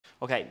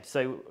Okay,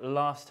 so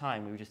last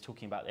time we were just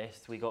talking about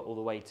this, we got all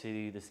the way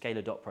to the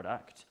scalar dot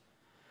product,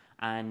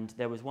 and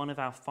there was one of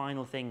our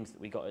final things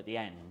that we got at the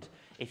end.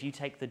 If you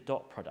take the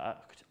dot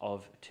product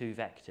of two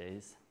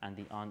vectors and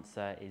the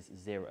answer is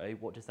 0,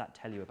 what does that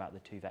tell you about the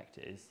two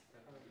vectors?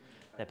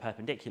 They're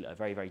perpendicular.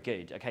 Very, very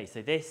good. Okay,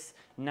 so this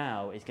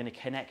now is going to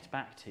connect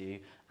back to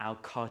our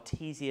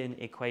Cartesian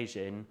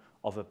equation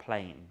of a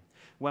plane.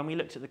 When we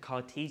looked at the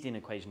Cartesian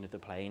equation of the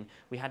plane,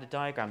 we had a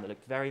diagram that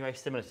looked very, very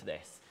similar to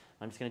this.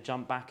 I'm just going to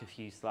jump back a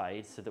few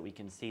slides so that we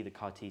can see the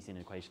Cartesian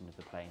equation of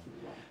the plane.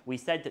 We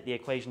said that the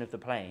equation of the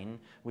plane,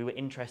 we were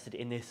interested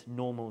in this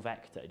normal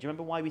vector. Do you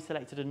remember why we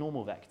selected a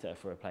normal vector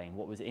for a plane?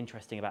 What was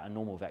interesting about a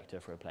normal vector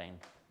for a plane?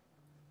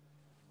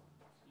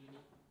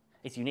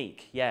 It's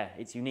unique, yeah,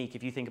 it's unique.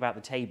 If you think about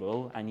the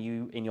table and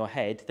you, in your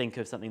head, think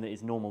of something that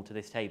is normal to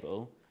this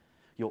table,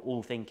 you're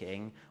all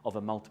thinking of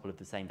a multiple of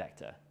the same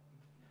vector.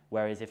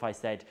 Whereas if I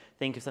said,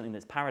 think of something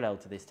that's parallel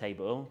to this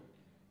table,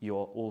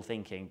 you're all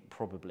thinking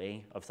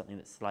probably of something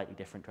that's slightly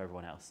different to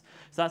everyone else.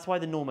 So that's why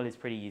the normal is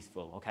pretty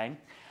useful, okay?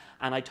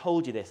 And I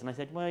told you this, and I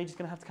said, well, you're just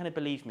going to have to kind of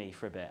believe me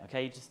for a bit,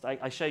 okay?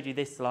 I showed you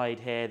this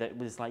slide here that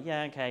was like,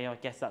 yeah, okay, I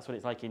guess that's what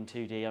it's like in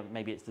 2D,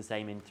 maybe it's the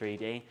same in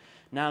 3D.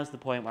 Now's the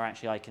point where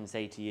actually I can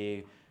say to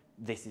you,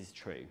 this is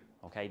true,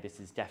 okay? This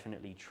is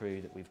definitely true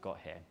that we've got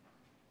here.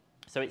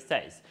 So it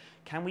says,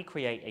 can we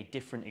create a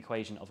different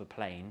equation of a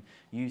plane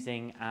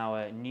using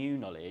our new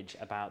knowledge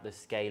about the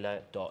scalar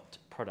dot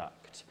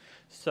product?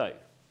 So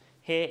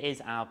here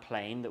is our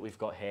plane that we've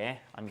got here.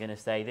 I'm going to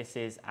say this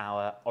is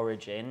our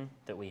origin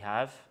that we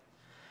have.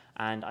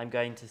 And I'm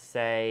going to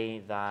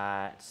say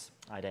that,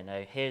 I don't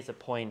know, here's a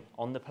point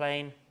on the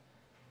plane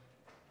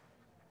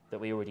that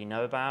we already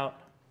know about.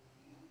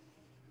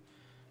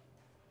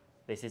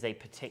 This is a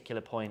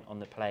particular point on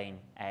the plane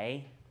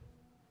A.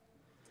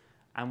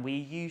 And we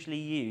usually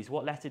use,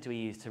 what letter do we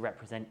use to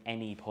represent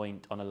any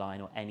point on a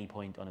line or any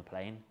point on a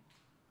plane?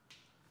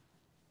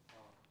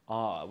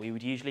 R. We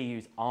would usually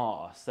use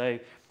R. So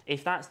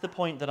if that's the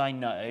point that I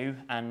know,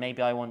 and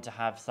maybe I want to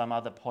have some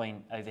other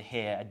point over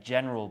here, a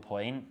general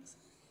point,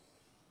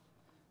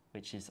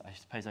 which is, I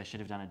suppose I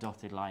should have done a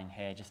dotted line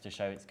here just to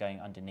show it's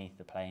going underneath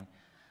the plane.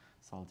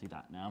 So I'll do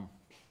that now.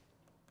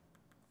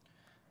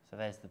 So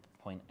there's the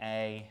point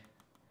A,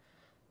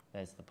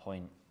 there's the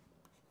point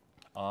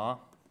R.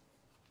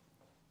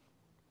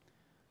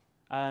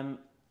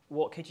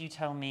 What could you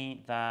tell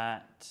me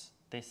that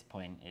this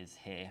point is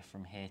here,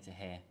 from here to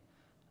here?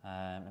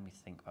 Let me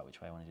think about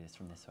which way I want to do this,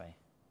 from this way.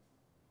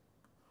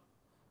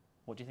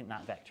 What do you think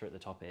that vector at the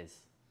top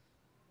is?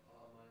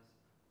 R minus.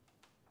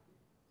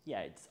 Yeah,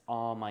 it's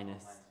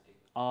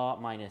R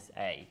minus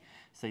A.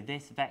 So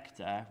this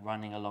vector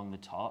running along the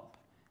top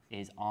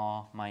is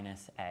R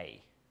minus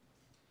A.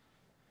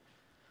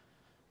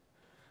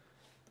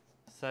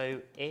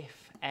 So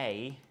if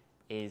A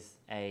is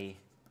a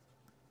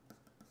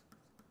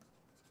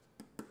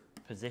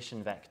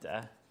position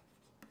vector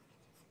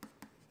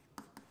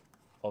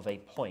of a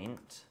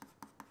point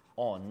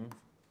on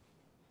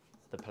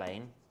the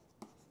plane,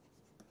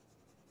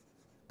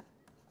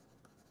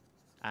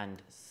 and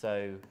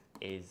so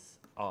is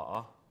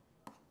R,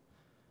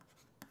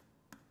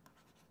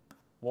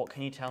 what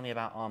can you tell me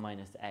about R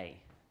minus A?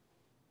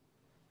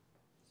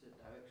 It's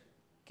a direction.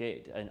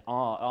 Good. And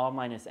R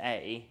minus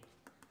A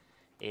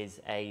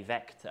is a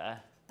vector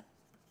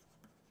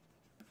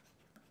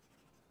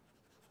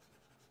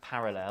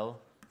parallel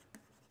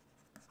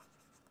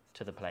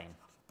to the plane.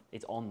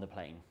 It's on the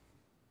plane.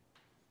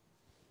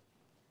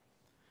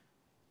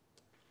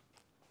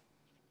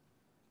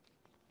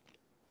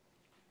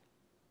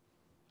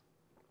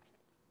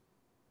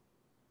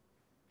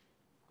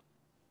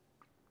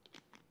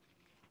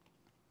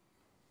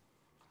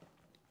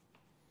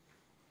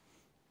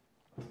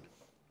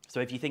 So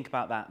if you think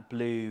about that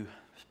blue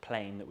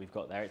plane that we've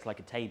got there, it's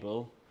like a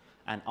table,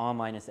 and R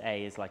minus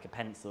A is like a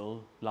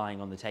pencil lying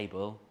on the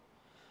table,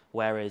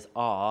 whereas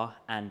R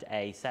and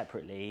A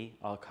separately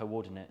are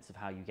coordinates of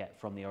how you get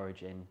from the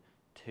origin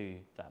to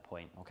that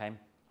point, okay?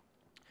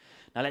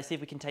 Now let's see if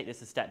we can take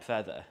this a step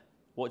further.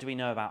 What do we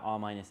know about R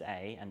minus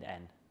A and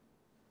N?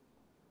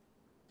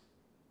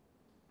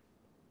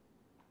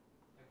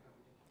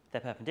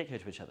 They're perpendicular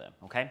to each other,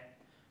 okay?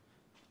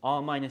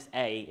 R minus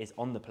A is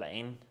on the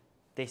plane.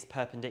 This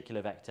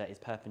perpendicular vector is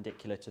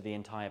perpendicular to the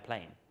entire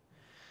plane.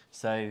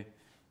 So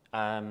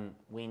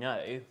we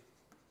know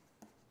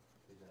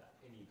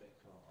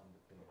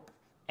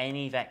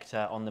any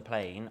vector on the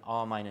plane,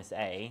 R minus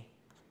A,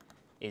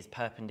 is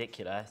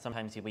perpendicular.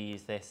 Sometimes we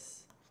use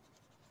this,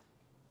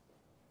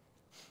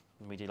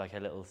 and we do like a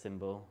little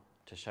symbol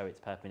to show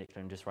it's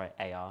perpendicular and just write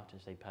AR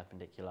to say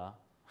perpendicular.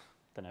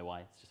 Don't know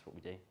why, it's just what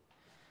we do.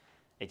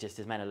 It just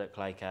is meant to look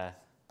like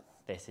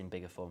this in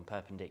bigger form,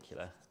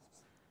 perpendicular.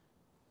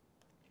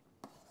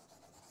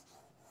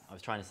 I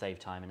was trying to save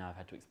time and now I've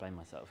had to explain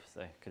myself, so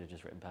I could have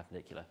just written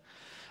perpendicular.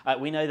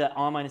 We know that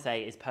R minus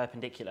A is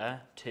perpendicular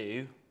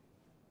to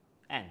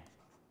N.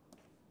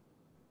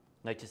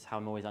 Notice how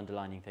I'm always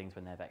underlining things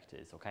when they're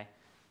vectors, okay?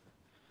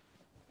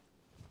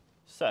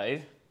 So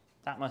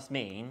that must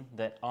mean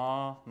that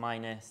r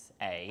minus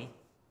a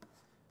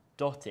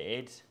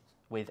dotted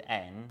with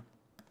n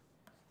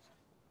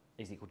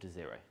is equal to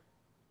 0.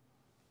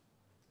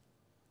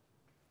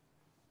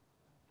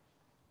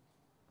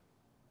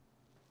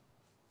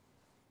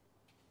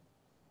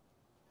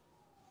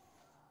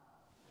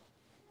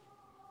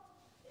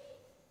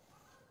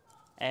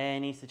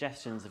 Any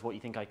suggestions of what you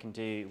think I can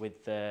do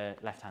with the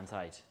left-hand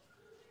side?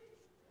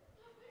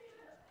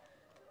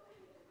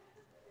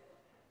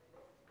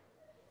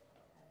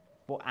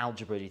 What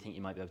algebra do you think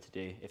you might be able to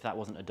do if that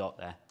wasn't a dot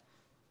there?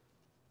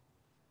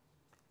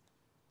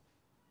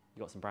 You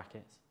got some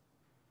brackets?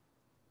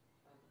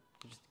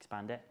 You just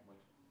expand it,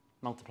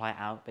 multiply it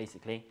out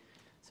basically.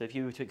 So if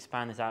you were to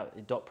expand this out,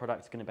 the dot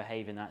product is going to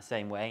behave in that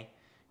same way.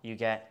 You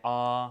get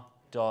r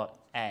dot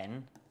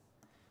n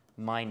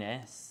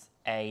minus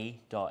a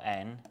dot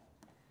n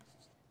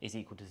is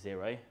equal to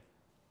 0.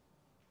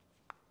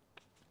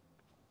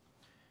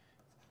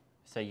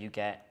 So you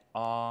get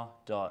r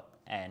dot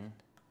n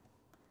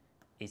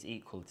is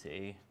equal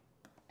to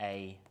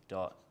a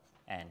dot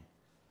n.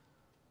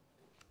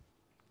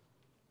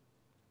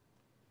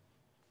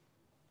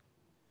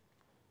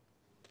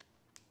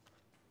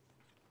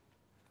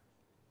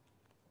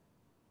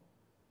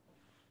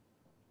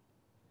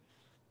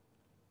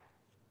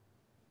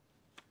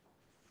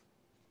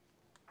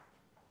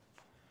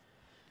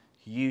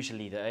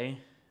 Usually though,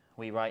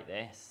 we write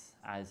this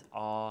as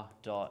r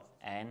dot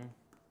n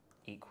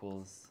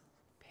equals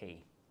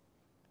p.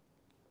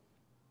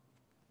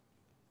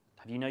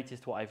 Have you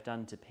noticed what I've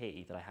done to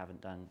p that I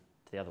haven't done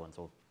to the other ones?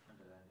 Or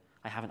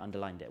I haven't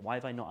underlined it. Why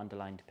have I not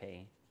underlined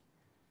p?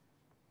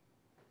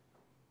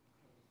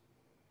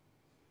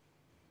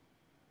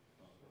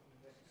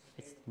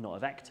 It's not a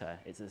vector,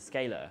 it's a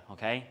scalar,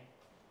 okay?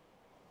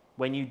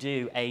 When you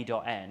do a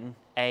dot n,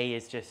 a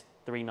is just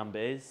 3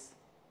 numbers,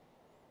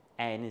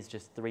 n is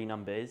just 3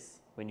 numbers.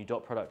 When you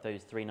dot product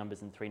those 3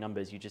 numbers and 3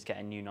 numbers, you just get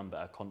a new number,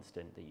 a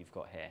constant that you've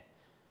got here,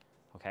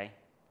 okay?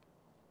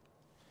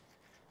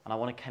 And I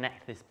want to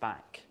connect this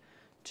back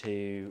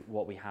to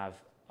what we have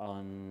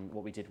on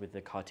what we did with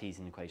the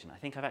Cartesian equation. I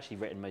think I've actually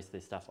written most of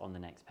this stuff on the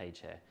next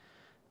page here,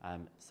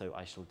 so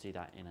I shall do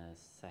that in a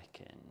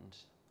second.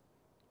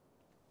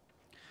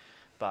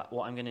 But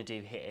what I'm going to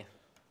do here,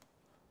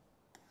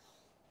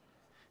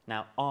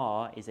 now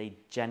R is a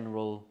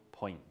general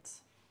point,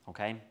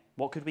 okay?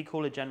 What could we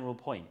call a general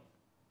point?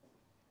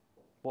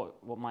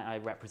 What might I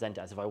represent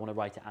it as if I want to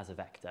write it as a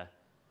vector?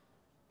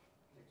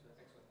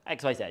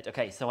 X, Y, Z.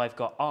 Okay, so I've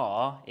got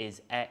R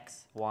is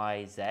X,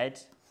 Y,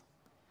 Z.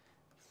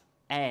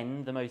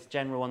 N, the most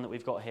general one that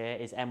we've got here,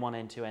 is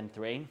M1, N2,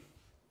 N3.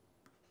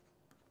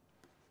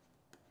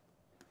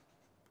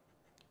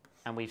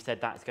 And we've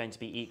said that's going to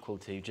be equal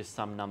to just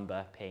some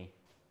number, P.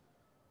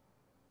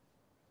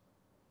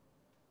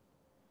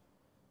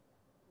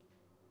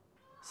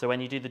 So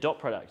when you do the dot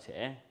product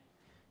here,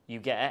 you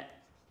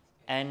get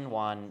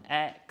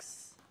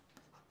N1X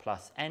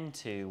plus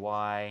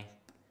N2Y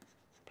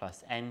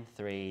plus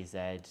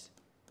N3Z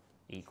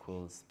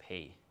equals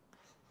P,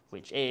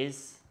 which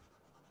is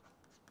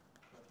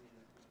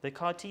the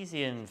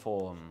Cartesian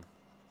form.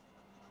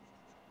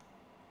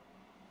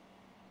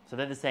 So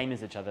they're the same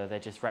as each other, they're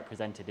just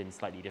represented in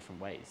slightly different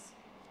ways.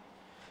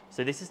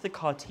 So this is the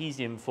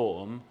Cartesian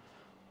form,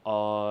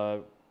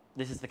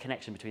 this is the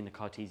connection between the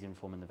Cartesian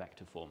form and the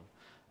vector form.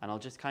 And I'll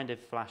just kind of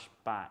flash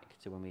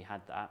back to when we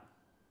had that,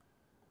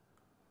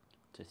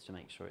 just to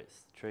make sure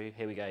it's true.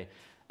 Here we go.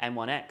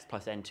 M1x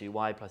plus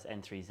N2y plus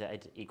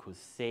N3z equals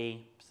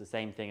C. It's the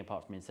same thing,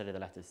 apart from instead of the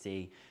letter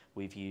C,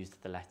 we've used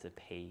the letter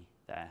P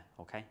there,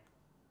 okay?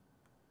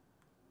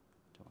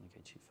 Don't want to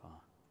go too far.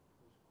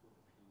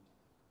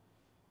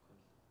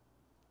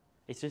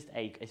 It's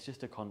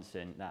just a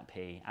constant, that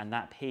P, and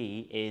that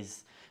P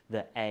is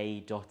the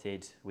A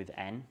dotted with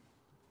N.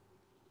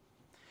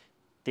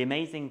 The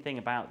amazing thing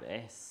about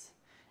this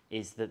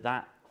is that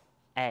that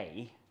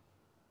A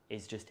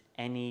is just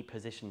any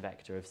position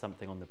vector of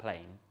something on the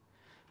plane.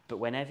 But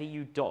whenever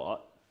you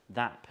dot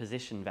that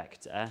position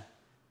vector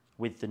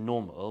with the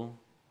normal,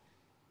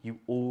 you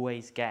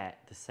always get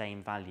the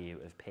same value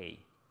of P,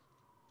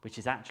 which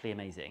is actually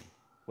amazing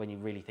when you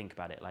really think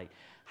about it. Like,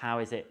 how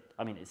is it,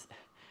 I mean, it's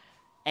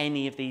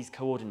any of these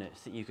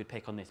coordinates that you could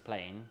pick on this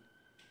plane,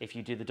 if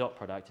you do the dot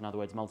product, in other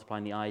words,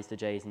 multiplying the i's, the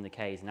j's, and the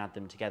k's and add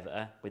them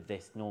together with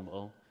this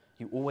normal,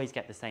 you always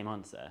get the same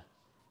answer,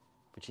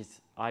 which is,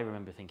 I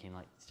remember thinking,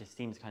 like, it just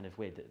seems kind of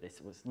weird that this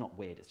was not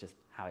weird, it's just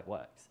how it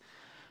works.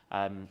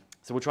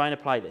 So we'll try and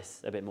apply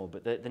this a bit more,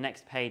 but the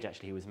next page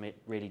actually was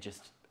really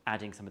just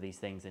adding some of these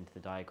things into the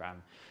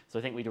diagram. So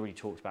I think we'd already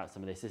talked about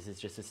some of this. This is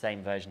just the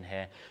same version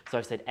here. So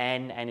I've said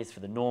n is for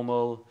the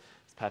normal,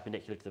 it's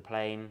perpendicular to the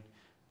plane.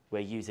 We're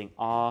using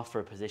R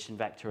for a position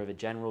vector of a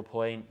general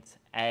point.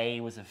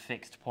 A was a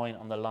fixed point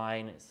on the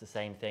line. It's the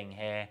same thing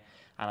here.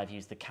 And I've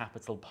used the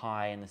capital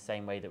pi in the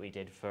same way that we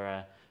did for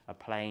a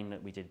plane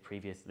that we did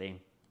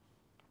previously.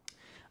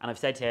 And I've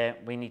said here,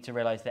 we need to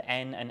realize that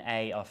n and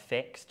a are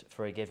fixed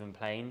for a given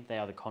plane. They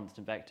are the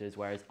constant vectors,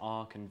 whereas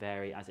R can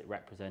vary as it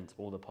represents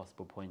all the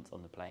possible points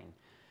on the plane.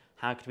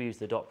 How could we use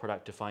the dot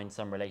product to find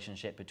some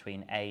relationship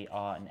between A,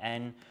 R, and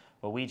N?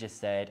 Well, we just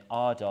said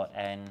R dot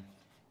N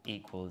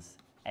equals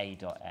A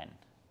dot N.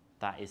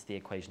 That is the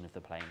equation of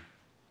the plane.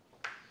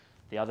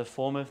 The other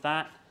form of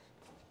that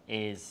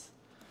is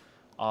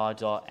R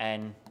dot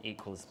N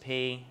equals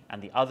P,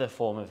 and the other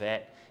form of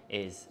it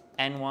is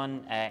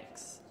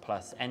N1x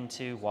plus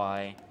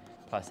N2y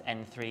plus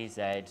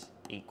N3z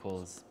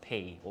equals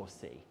P or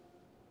C.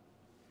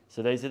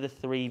 So those are the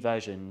three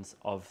versions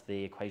of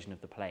the equation of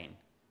the plane.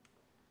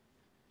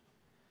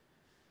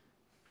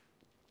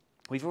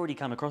 We've already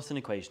come across an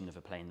equation of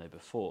a plane though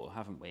before,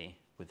 haven't we,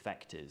 with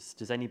vectors?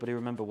 Does anybody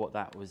remember what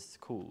that was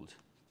called?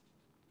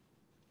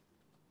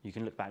 You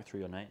can look back through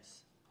your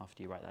notes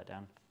after you write that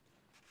down.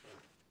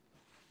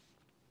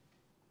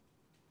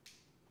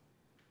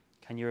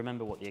 Can you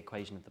remember what the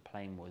equation of the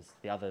plane was,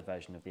 the other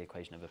version of the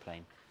equation of a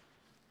plane?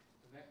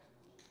 The vector.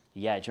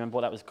 Yeah, do you remember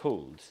what that was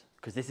called?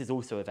 Because this is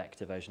also a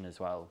vector version as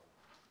well.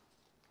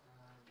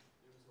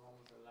 It was the one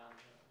with the lambda.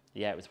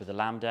 Yeah, it was with a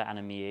lambda and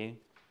a mu.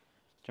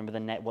 Do you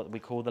remember what we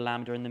call the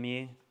lambda and the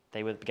mu?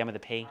 They began with a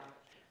P.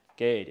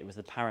 Good, it was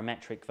the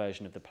parametric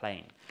version of the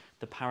plane.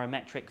 The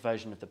parametric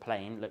version of the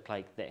plane looked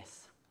like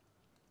this.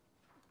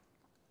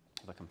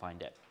 If I can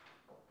find it.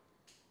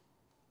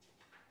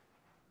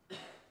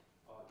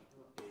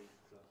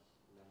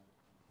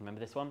 Remember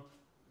this one?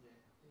 Yeah.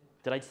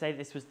 Did I say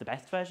this was the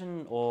best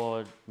version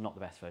or not the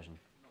best version?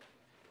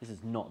 This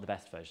is not the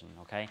best version,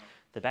 okay?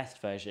 The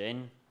best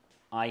version,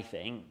 I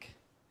think,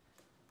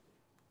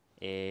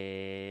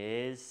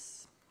 is...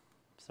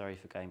 Sorry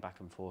for going back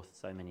and forth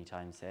so many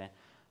times here.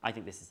 I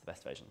think this is the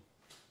best version.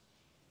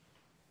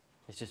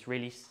 It's just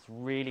really,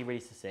 really, really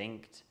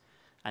succinct,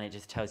 and it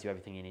just tells you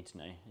everything you need to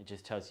know. It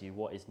just tells you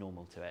what is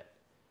normal to it,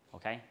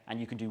 okay? And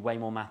you can do way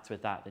more maths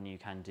with that than you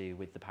can do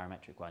with the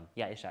parametric one.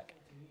 Yeah, Ishak?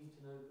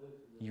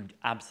 You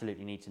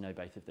absolutely need to know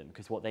both of them,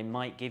 because what they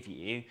might give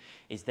you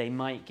is they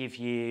might give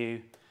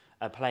you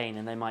a plane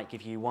and they might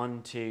give you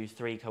 1, 2,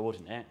 3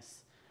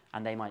 coordinates,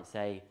 and they might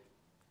say,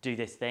 do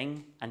this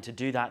thing, and to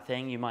do that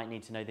thing you might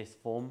need to know this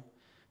form.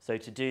 So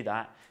to do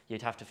that,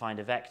 you'd have to find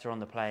a vector on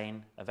the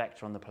plane, a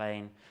vector on the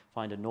plane,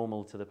 find a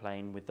normal to the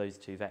plane with those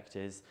two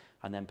vectors,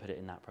 and then put it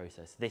in that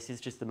process. This is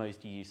just the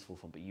most useful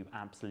form, but you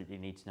absolutely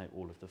need to know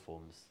all of the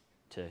forms.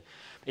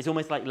 It's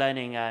almost like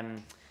learning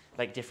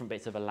like different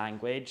bits of a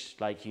language.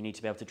 Like you need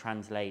to be able to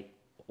translate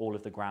all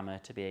of the grammar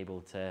to be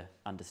able to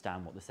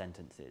understand what the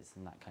sentence is,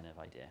 and that kind of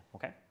idea.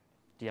 Okay?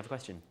 Do you have a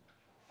question?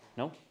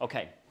 No?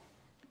 Okay.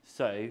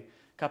 So, a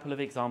couple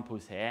of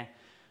examples here.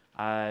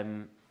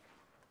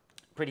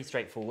 Pretty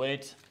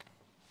straightforward.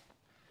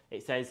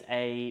 It says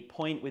a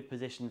point with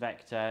position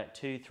vector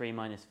 2, 3,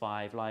 minus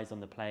 5 lies on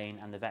the plane,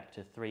 and the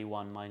vector 3,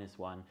 1, minus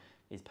 1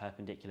 is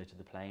perpendicular to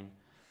the plane.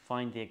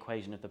 Find the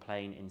equation of the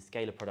plane in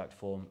scalar product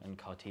form and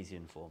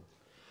Cartesian form.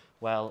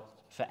 Well,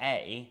 for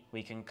A,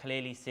 we can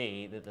clearly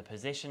see that the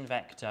position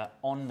vector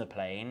on the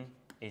plane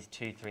is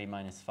 2, 3,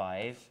 minus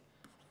 5.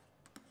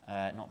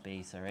 Not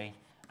B, sorry.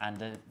 And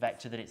the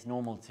vector that it's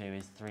normal to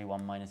is 3,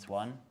 1, minus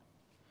 1.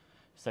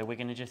 So we're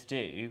going to just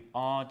do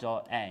R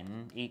dot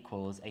N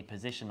equals a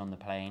position on the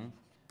plane,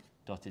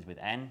 dotted with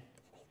N.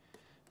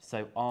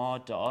 So R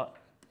dot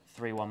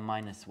 3, 1,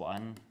 minus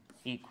 1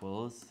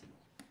 equals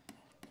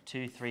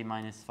 2, 3,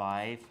 minus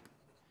 5,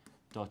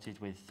 dotted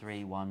with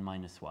 3, 1,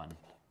 minus 1.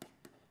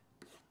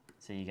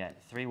 So you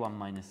get 3, 1,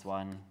 minus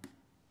 1,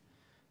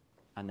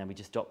 and then we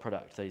just dot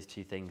product those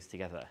two things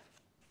together.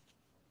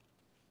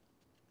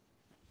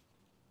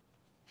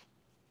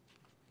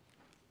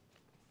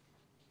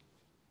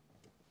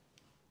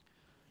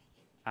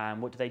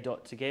 And what do they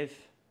dot to give?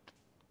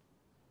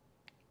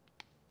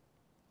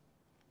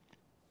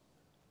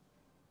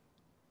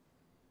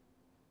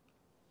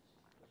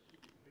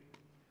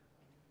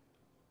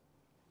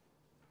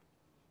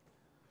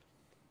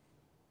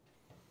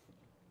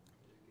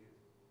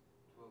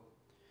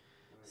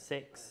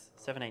 Six,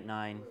 7, 8,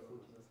 9,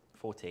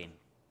 14.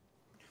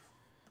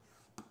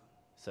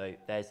 So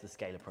there's the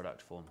scalar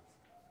product form.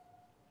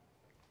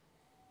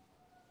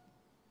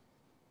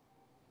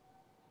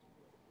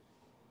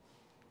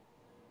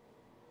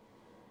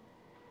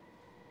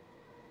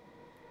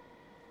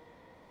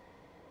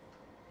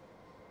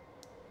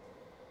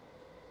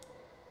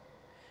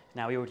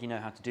 Now we already know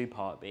how to do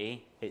part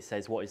B. It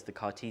says what is the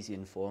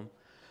Cartesian form.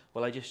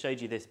 Well, I just showed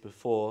you this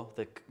before,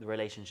 the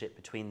relationship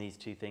between these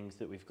two things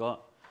that we've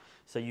got.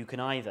 So you can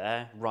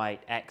either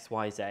write x,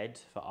 y, z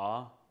for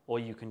R, or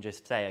you can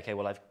just say, okay,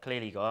 well, I've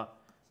clearly got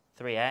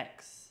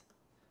 3x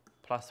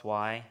plus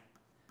y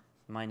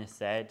minus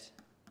z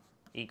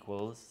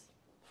equals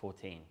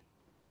 14.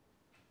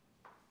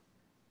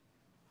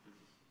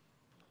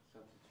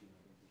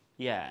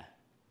 Yeah.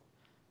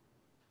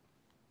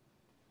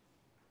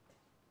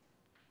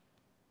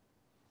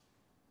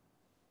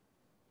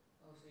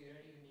 Oh, so you don't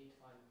even need to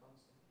find the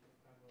constant.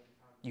 I've already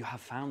found it. You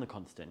have found the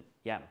constant,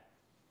 yeah.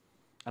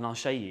 And I'll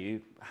show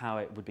you how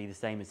it would be the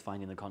same as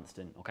finding the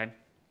constant, okay?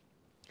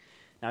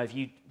 Now, if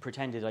you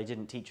pretended I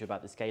didn't teach you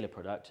about the scalar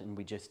product and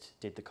we just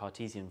did the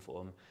Cartesian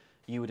form,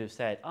 you would have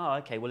said, oh,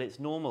 okay, well, it's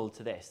normal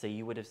to this. So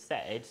you would have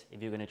said,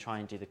 if you're going to try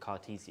and do the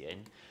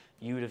Cartesian,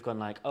 you would have gone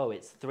like, oh,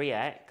 it's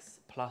 3x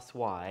plus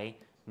y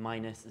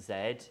minus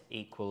z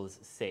equals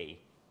c,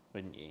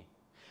 wouldn't you?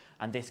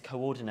 And this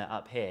coordinate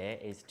up here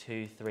is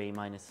 2, 3,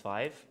 minus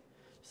 5.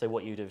 So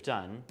what you'd have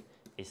done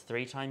is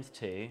 3 times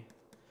 2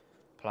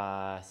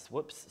 plus,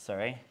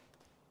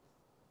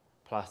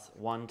 plus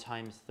 1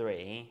 times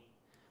 3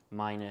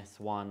 minus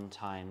 1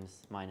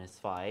 times minus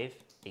 5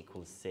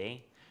 equals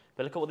c.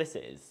 But look at what this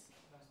is.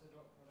 That's the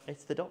dot product.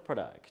 It's the dot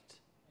product. There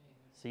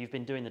you So you've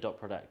been doing the dot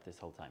product this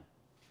whole time.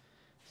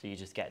 So you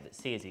just get that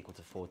c is equal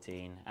to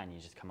 14, and you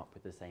just come up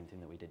with the same thing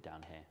that we did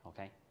down here,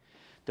 okay?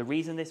 The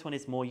reason this one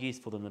is more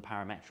useful than the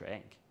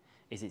parametric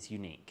is it's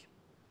unique.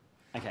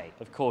 Okay,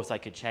 of course I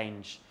could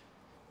change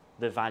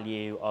the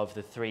value of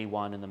the 3,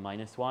 1 and the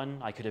minus 1.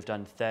 I could have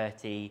done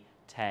 30,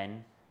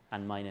 10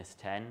 and minus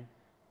 10.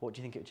 What do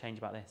you think it would change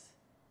about this?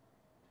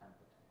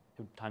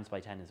 It would times by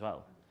 10 as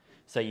well.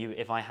 So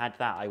if I had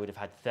that, I would have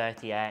had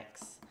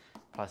 30x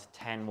plus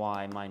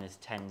 10y minus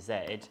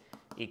 10z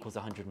equals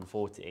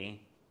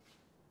 140.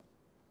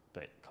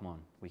 But come on,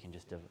 we can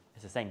just,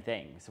 it's the same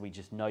thing. So we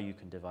just know you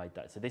can divide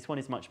that. So this one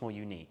is much more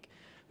unique,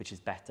 which is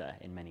better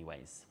in many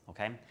ways,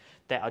 okay?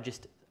 There are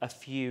just a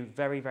few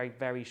very, very,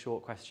 very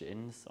short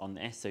questions on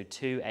this. So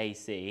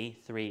 2AC,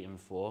 3 and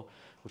 4.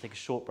 We'll take a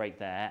short break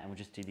there and we'll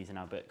just do these in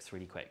our books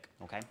really quick,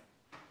 okay?